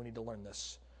 reasons. And we need to learn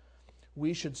this.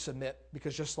 We should submit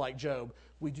because just like Job,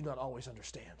 we do not always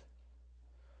understand.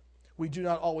 We do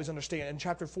not always understand. In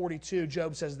chapter 42,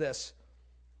 Job says this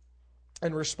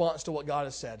in response to what God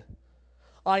has said.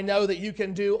 I know that you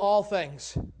can do all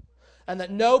things, and that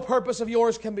no purpose of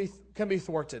yours can be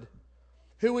thwarted.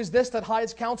 Who is this that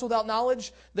hides counsel without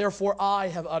knowledge? Therefore I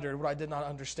have uttered what I did not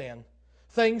understand,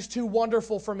 things too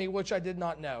wonderful for me which I did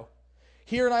not know.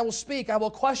 Hear and I will speak, I will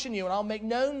question you, and I'll make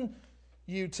known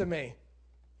you to me.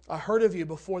 I heard of you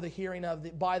by the hearing of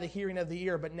the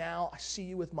ear, but now I see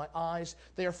you with my eyes.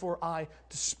 Therefore I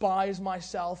despise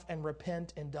myself and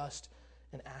repent in dust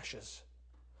and ashes.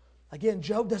 Again,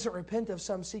 Job doesn't repent of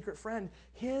some secret friend.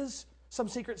 Some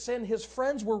secret sin. His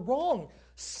friends were wrong.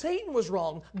 Satan was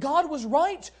wrong. God was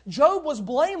right. Job was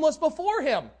blameless before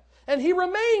him. And he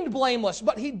remained blameless.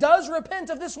 But he does repent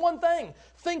of this one thing,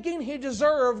 thinking he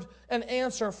deserved an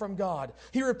answer from God.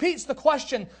 He repeats the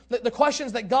questions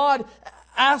that God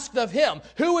asked of him.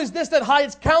 Who is this that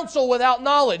hides counsel without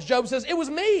knowledge? Job says, it was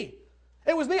me.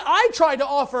 It was me. I tried to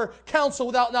offer counsel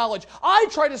without knowledge. I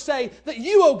tried to say that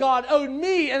you, O God, owed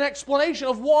me an explanation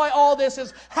of why all this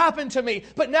has happened to me.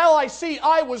 But now I see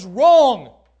I was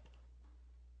wrong.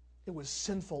 It was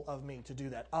sinful of me to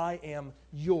do that. I am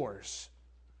yours,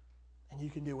 and you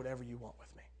can do whatever you want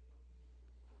with me.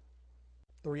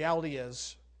 The reality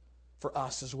is, for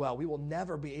us as well, we will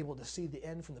never be able to see the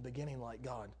end from the beginning like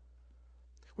God.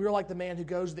 We are like the man who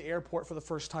goes to the airport for the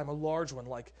first time, a large one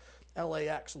like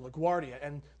LAX and LaGuardia,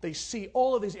 and they see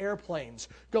all of these airplanes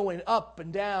going up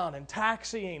and down and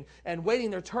taxiing and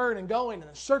waiting their turn and going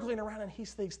and circling around, and he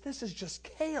thinks, this is just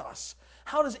chaos.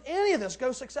 How does any of this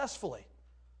go successfully?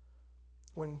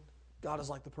 When God is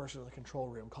like the person in the control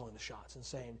room calling the shots and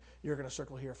saying, you're going to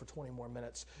circle here for 20 more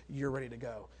minutes, you're ready to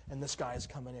go. And this guy is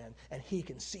coming in, and he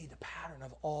can see the pattern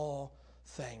of all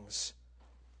things.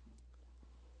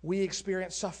 We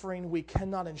experience suffering. We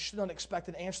cannot and should not expect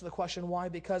an answer to the question why,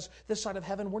 because this side of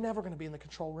heaven, we're never going to be in the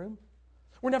control room.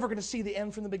 We're never going to see the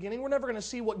end from the beginning. We're never going to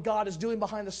see what God is doing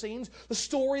behind the scenes, the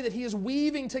story that He is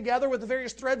weaving together with the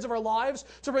various threads of our lives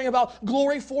to bring about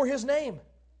glory for His name.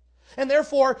 And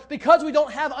therefore, because we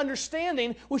don't have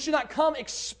understanding, we should not come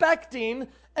expecting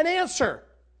an answer.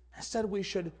 Instead, we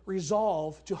should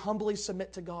resolve to humbly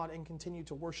submit to God and continue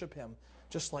to worship Him,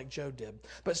 just like Job did.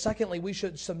 But secondly, we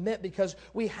should submit because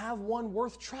we have one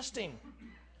worth trusting.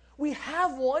 We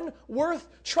have one worth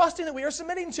trusting that we are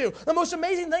submitting to. The most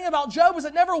amazing thing about Job is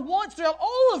that never once throughout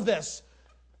all of this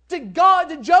did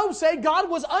Job say God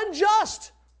was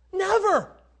unjust.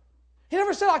 Never. He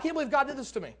never said, I can't believe God did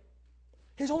this to me.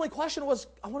 His only question was,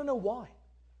 I want to know why.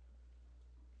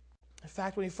 In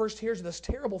fact, when he first hears of this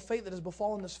terrible fate that has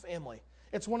befallen this family,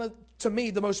 it's one of, to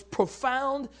me, the most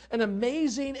profound and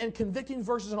amazing and convicting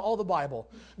verses in all the Bible.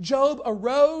 Job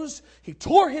arose, he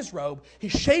tore his robe, he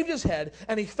shaved his head,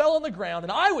 and he fell on the ground,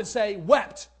 and I would say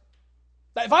wept.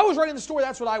 If I was writing the story,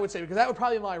 that's what I would say, because that would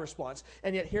probably be my response.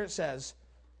 And yet here it says,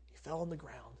 he fell on the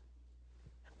ground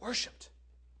and worshiped.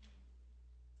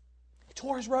 He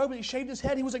tore his robe and he shaved his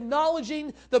head. He was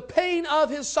acknowledging the pain of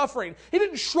his suffering. He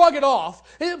didn't shrug it off.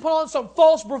 He didn't put on some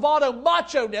false bravado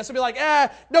macho-ness and be like,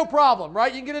 no problem,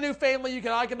 right? You can get a new family.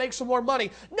 I can make some more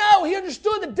money. No, he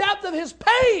understood the depth of his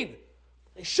pain.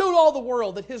 He showed all the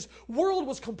world that his world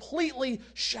was completely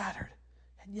shattered.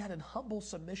 And yet in humble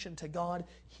submission to God,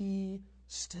 he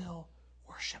still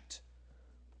worshiped.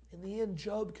 In the end,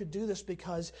 Job could do this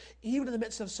because even in the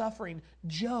midst of suffering,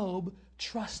 Job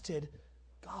trusted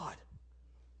God.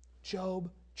 Job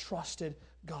trusted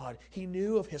God. He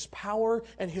knew of His power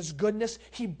and His goodness.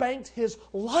 He banked his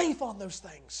life on those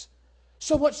things.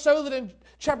 So much so that in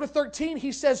chapter 13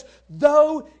 he says,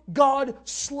 though God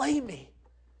slay me,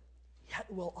 yet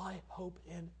will I hope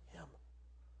in Him.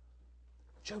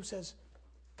 Job says,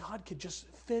 God could just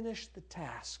finish the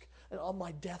task, and on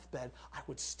my deathbed, I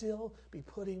would still be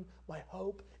putting my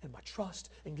hope and my trust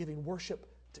and giving worship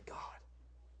to God.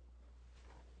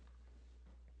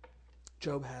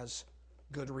 Job has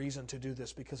good reason to do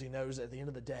this because he knows that at the end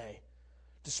of the day,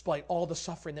 despite all the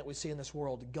suffering that we see in this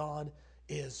world, God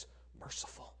is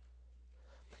merciful.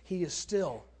 He is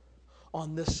still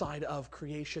on this side of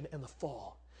creation and the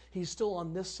fall. He's still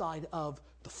on this side of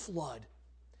the flood.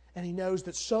 And he knows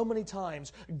that so many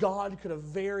times God could have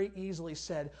very easily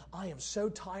said, I am so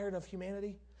tired of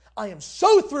humanity. I am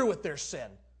so through with their sin.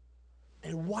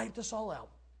 And wiped us all out.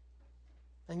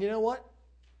 And you know what?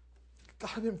 God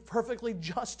had been perfectly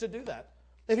just to do that.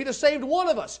 If He'd have saved one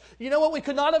of us, you know what we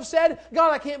could not have said?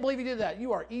 God, I can't believe you did that.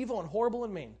 You are evil and horrible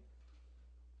and mean.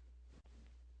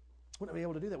 Wouldn't be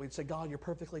able to do that. We'd say, God, you're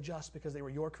perfectly just because they were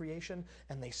your creation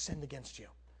and they sinned against you.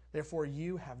 Therefore,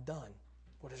 you have done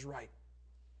what is right.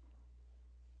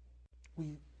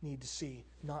 We need to see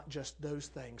not just those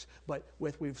things, but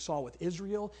what we saw with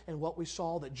Israel and what we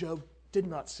saw that Job did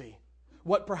not see.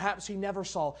 What perhaps he never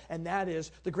saw, and that is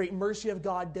the great mercy of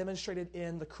God demonstrated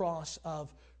in the cross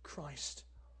of Christ.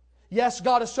 Yes,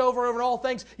 God is sovereign over all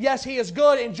things. Yes, He is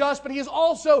good and just, but He is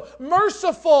also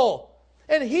merciful.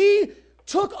 And He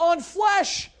took on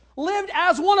flesh, lived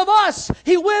as one of us.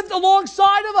 He lived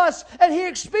alongside of us, and He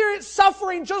experienced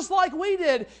suffering just like we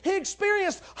did. He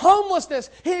experienced homelessness.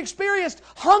 He experienced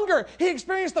hunger. He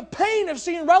experienced the pain of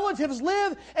seeing relatives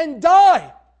live and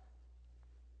die.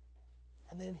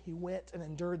 And then He went and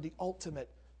endured the ultimate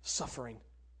suffering,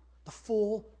 the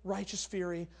full righteous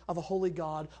fury of a holy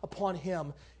God upon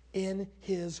Him in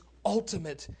His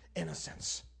ultimate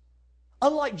innocence.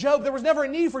 Unlike Job, there was never a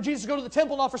need for Jesus to go to the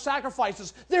temple and offer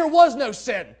sacrifices. There was no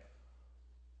sin.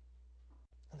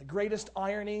 And the greatest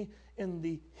irony in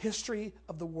the history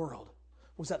of the world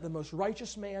was that the most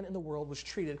righteous man in the world was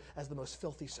treated as the most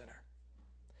filthy sinner.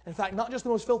 In fact, not just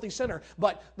the most filthy sinner,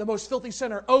 but the most filthy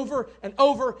sinner over and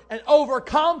over and over,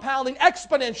 compounding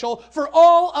exponential for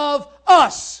all of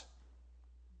us.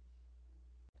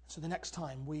 So the next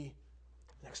time we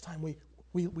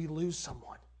lose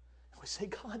someone, and we say,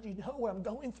 God, do you know what I'm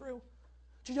going through?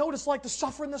 Do you know what it's like to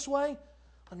suffer in this way?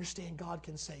 Understand, God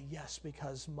can say, yes,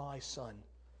 because my son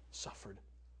suffered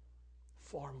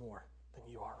far more than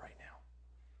you are right now.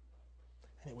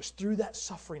 And it was through that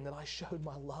suffering that I showed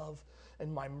my love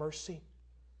and my mercy.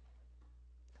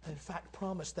 And in fact,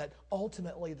 promised that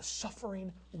ultimately the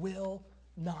suffering will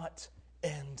not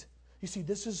end. You see,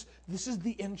 this is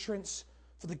the entrance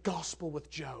for the gospel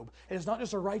with Job. It is not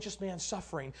just a righteous man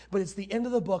suffering, but it's the end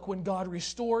of the book when God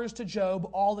restores to Job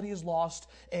all that he has lost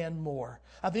and more.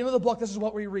 At the end of the book, this is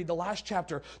what we read, the last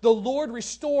chapter. The Lord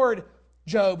restored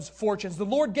Job's fortunes. The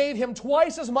Lord gave him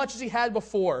twice as much as he had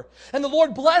before. And the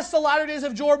Lord blessed the latter days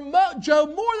of Job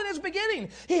more than his beginning.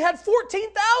 He had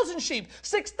 14,000 sheep,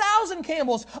 6,000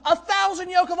 camels, 1,000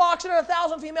 yoke of oxen, and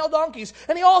 1,000 female donkeys.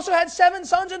 And he also had 7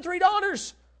 sons and 3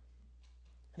 daughters.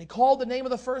 And he called the name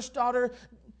of the first daughter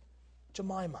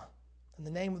Jemimah, and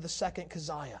the name of the second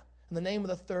Keziah, and the name of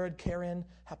the third Karen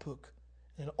Hapuk.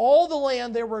 In all the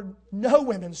land there were no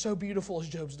women so beautiful as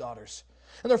Job's daughters.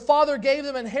 And their father gave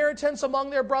them inheritance among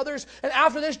their brothers. And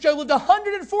after this, Job lived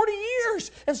 140 years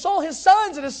and saw his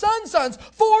sons and his sons' sons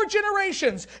 4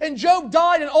 generations. And Job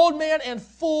died an old man and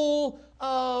full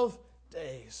of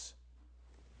days.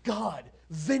 God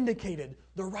vindicated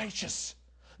the righteous.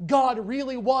 God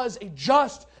really was a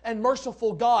just and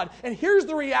merciful God. And here's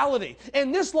the reality.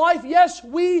 In this life, yes,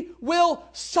 we will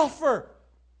suffer.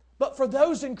 But for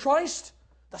those in Christ,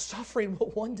 the suffering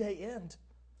will one day end.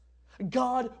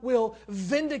 God will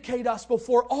vindicate us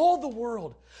before all the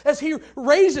world as He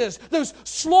raises those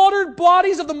slaughtered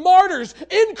bodies of the martyrs,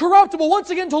 incorruptible,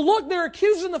 once again to look their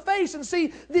accusers in the face and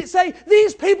say,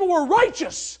 these people were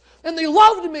righteous and they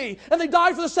loved me and they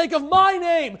died for the sake of my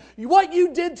name. What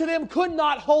you did to them could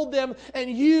not hold them, and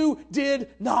you did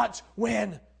not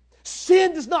win.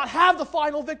 Sin does not have the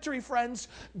final victory, friends.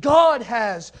 God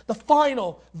has the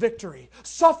final victory.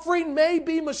 Suffering may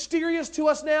be mysterious to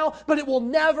us now, but it will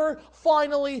never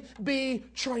finally be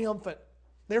triumphant.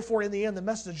 Therefore, in the end, the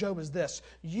message of Job is this.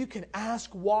 You can ask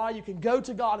why. You can go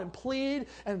to God and plead,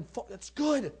 and it's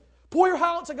good. Pour your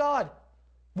heart out to God.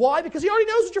 Why? Because He already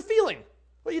knows what you're feeling.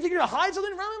 What, you think you're going to hide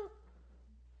something from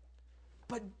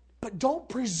Him? But don't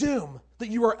presume that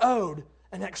you are owed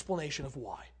an explanation of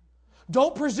why.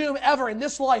 Don't presume ever in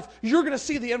this life you're going to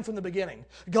see the end from the beginning.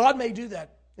 God may do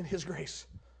that in His grace,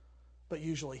 but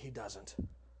usually He doesn't.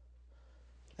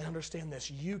 And understand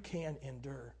this, you can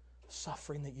endure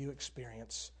suffering that you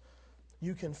experience.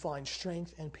 You can find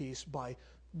strength and peace by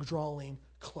drawing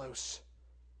close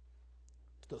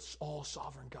to the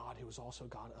all-sovereign God who is also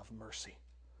God of mercy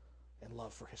and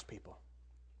love for His people.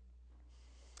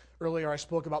 Earlier I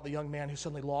spoke about the young man who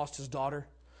suddenly lost his daughter.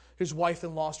 His wife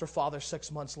then lost her father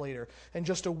 6 months later. And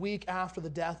just a week after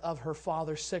the death of her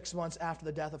father, 6 months after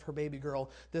the death of her baby girl,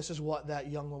 this is what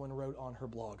that young woman wrote on her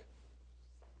blog.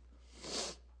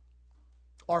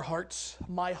 Our hearts,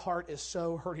 my heart is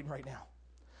so hurting right now.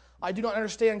 I do not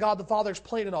understand God the Father's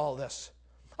plan in all of this.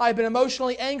 I have been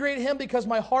emotionally angry at Him because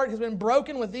my heart has been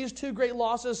broken with these 2 great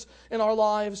losses in our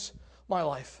lives, my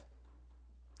life.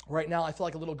 Right now I feel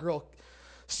like a little girl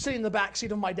sitting in the back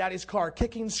seat of my daddy's car,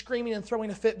 kicking, screaming, and throwing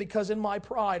a fit because in my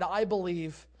pride, I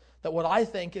believe that what I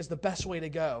think is the best way to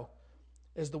go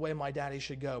is the way my daddy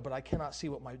should go, but I cannot see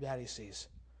what my daddy sees.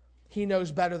 He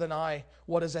knows better than I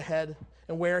what is ahead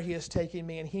and where He is taking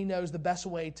me, and He knows the best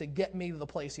way to get me to the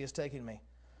place He is taking me.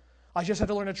 I just have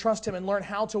to learn to trust Him and learn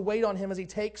how to wait on Him as He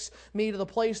takes me to the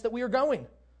place that we are going.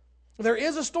 There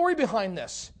is a story behind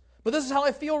this. But this is how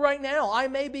I feel right now. I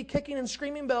may be kicking and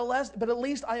screaming, but at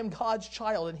least I am God's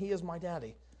child and He is my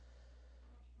daddy.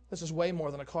 This is way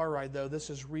more than a car ride, though. This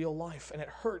is real life, and it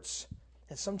hurts.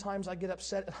 And sometimes I get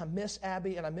upset, and I miss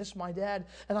Abby, and I miss my dad,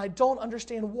 and I don't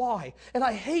understand why. And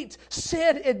I hate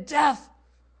sin and death.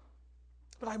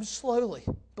 But I'm slowly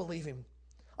believing.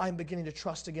 I'm beginning to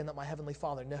trust again that my Heavenly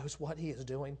Father knows what He is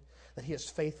doing, that He is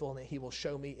faithful, and that He will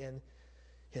show me in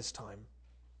His time.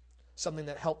 Something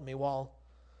that helped me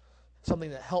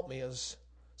is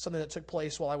something that took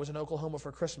place while I was in Oklahoma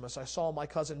for Christmas. I saw my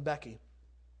cousin Bucky,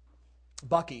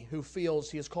 who feels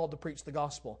he is called to preach the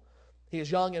gospel. He is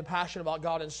young and passionate about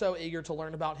God and so eager to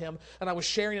learn about Him. And I was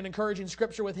sharing an encouraging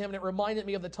scripture with him, and it reminded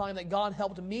me of the time that God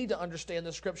helped me to understand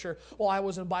this scripture while I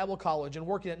was in Bible college and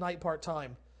working at night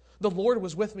part-time. The Lord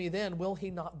was with me then. Will He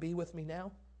not be with me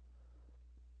now?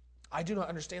 I do not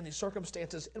understand these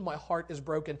circumstances, and my heart is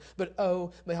broken. But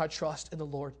oh, may I trust in the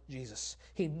Lord Jesus.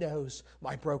 He knows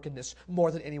my brokenness more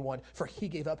than anyone, for He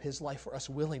gave up His life for us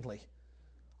willingly.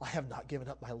 I have not given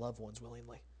up my loved ones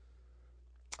willingly.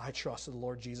 I trust that the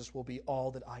Lord Jesus will be all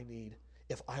that I need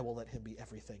if I will let Him be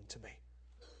everything to me.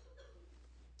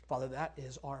 Father, that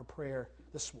is our prayer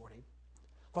this morning.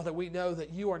 Father, we know that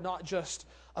You are not just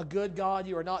a good God,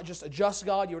 You are not just a just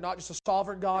God, You are not just a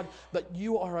sovereign God, but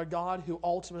You are a God who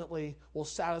ultimately will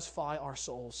satisfy our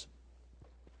souls.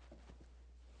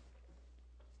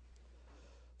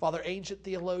 Father, ancient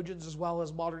theologians as well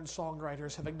as modern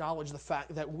songwriters have acknowledged the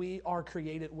fact that we are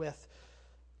created with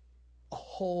a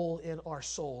hole in our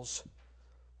souls.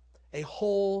 A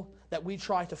hole that we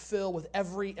try to fill with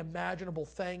every imaginable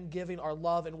thing, giving our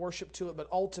love and worship to it, but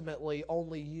ultimately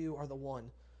only You are the one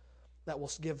that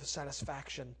will give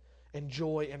satisfaction and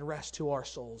joy and rest to our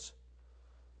souls.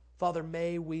 Father,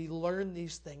 may we learn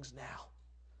these things now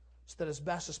so that as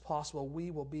best as possible we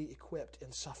will be equipped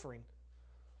in suffering.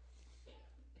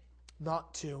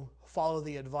 Not to follow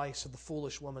the advice of the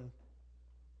foolish woman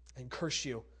and curse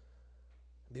You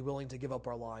and be willing to give up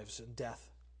our lives in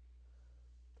death.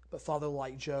 But Father,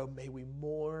 like Job, may we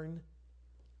mourn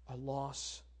our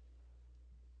loss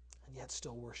and yet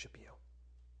still worship You.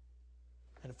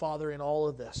 And Father, in all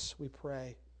of this, we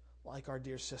pray, like our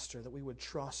dear sister, that we would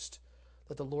trust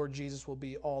that the Lord Jesus will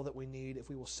be all that we need if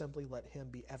we will simply let Him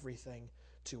be everything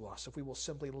to us, if we will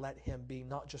simply let Him be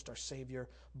not just our Savior,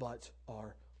 but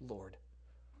our Lord.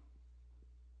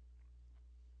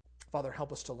 Father,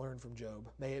 help us to learn from Job.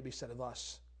 May it be said of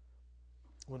us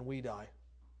when we die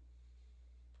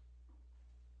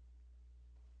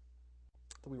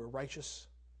that we were righteous,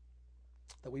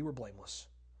 that we were blameless,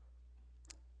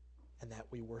 and that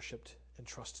we worshiped and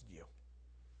trusted You.